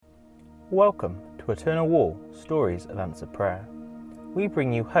Welcome to Eternal Wall, Stories of Answered Prayer. We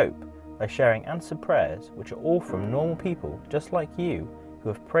bring you hope by sharing answered prayers which are all from normal people just like you who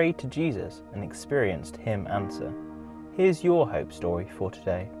have prayed to Jesus and experienced Him answer. Here's your hope story for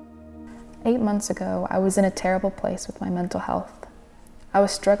today. 8 months ago, I was in a terrible place with my mental health. I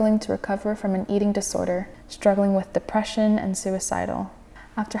was struggling to recover from an eating disorder, struggling with depression and suicidal.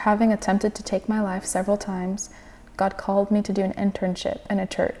 After having attempted to take my life several times, God called me to do an internship in a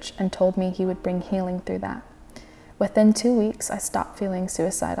church and told me He would bring healing through that. Within 2 weeks, I stopped feeling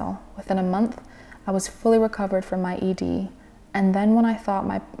suicidal. Within a month, I was fully recovered from my ED. And then when I thought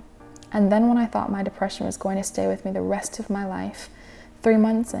my depression was going to stay with me the rest of my life, 3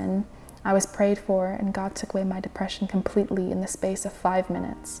 months in, I was prayed for and God took away my depression completely in the space of 5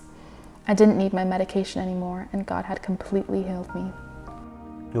 minutes. I didn't need my medication anymore and God had completely healed me.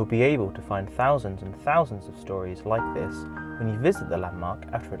 You'll be able to find thousands and thousands of stories like this when you visit the landmark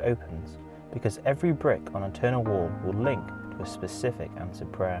after it opens, because every brick on Eternal Wall will link to a specific answered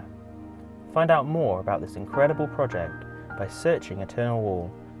prayer. Find out more about this incredible project by searching Eternal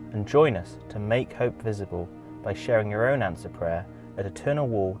Wall and join us to make hope visible by sharing your own answered prayer at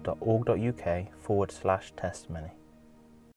eternalwall.org.uk/testimony.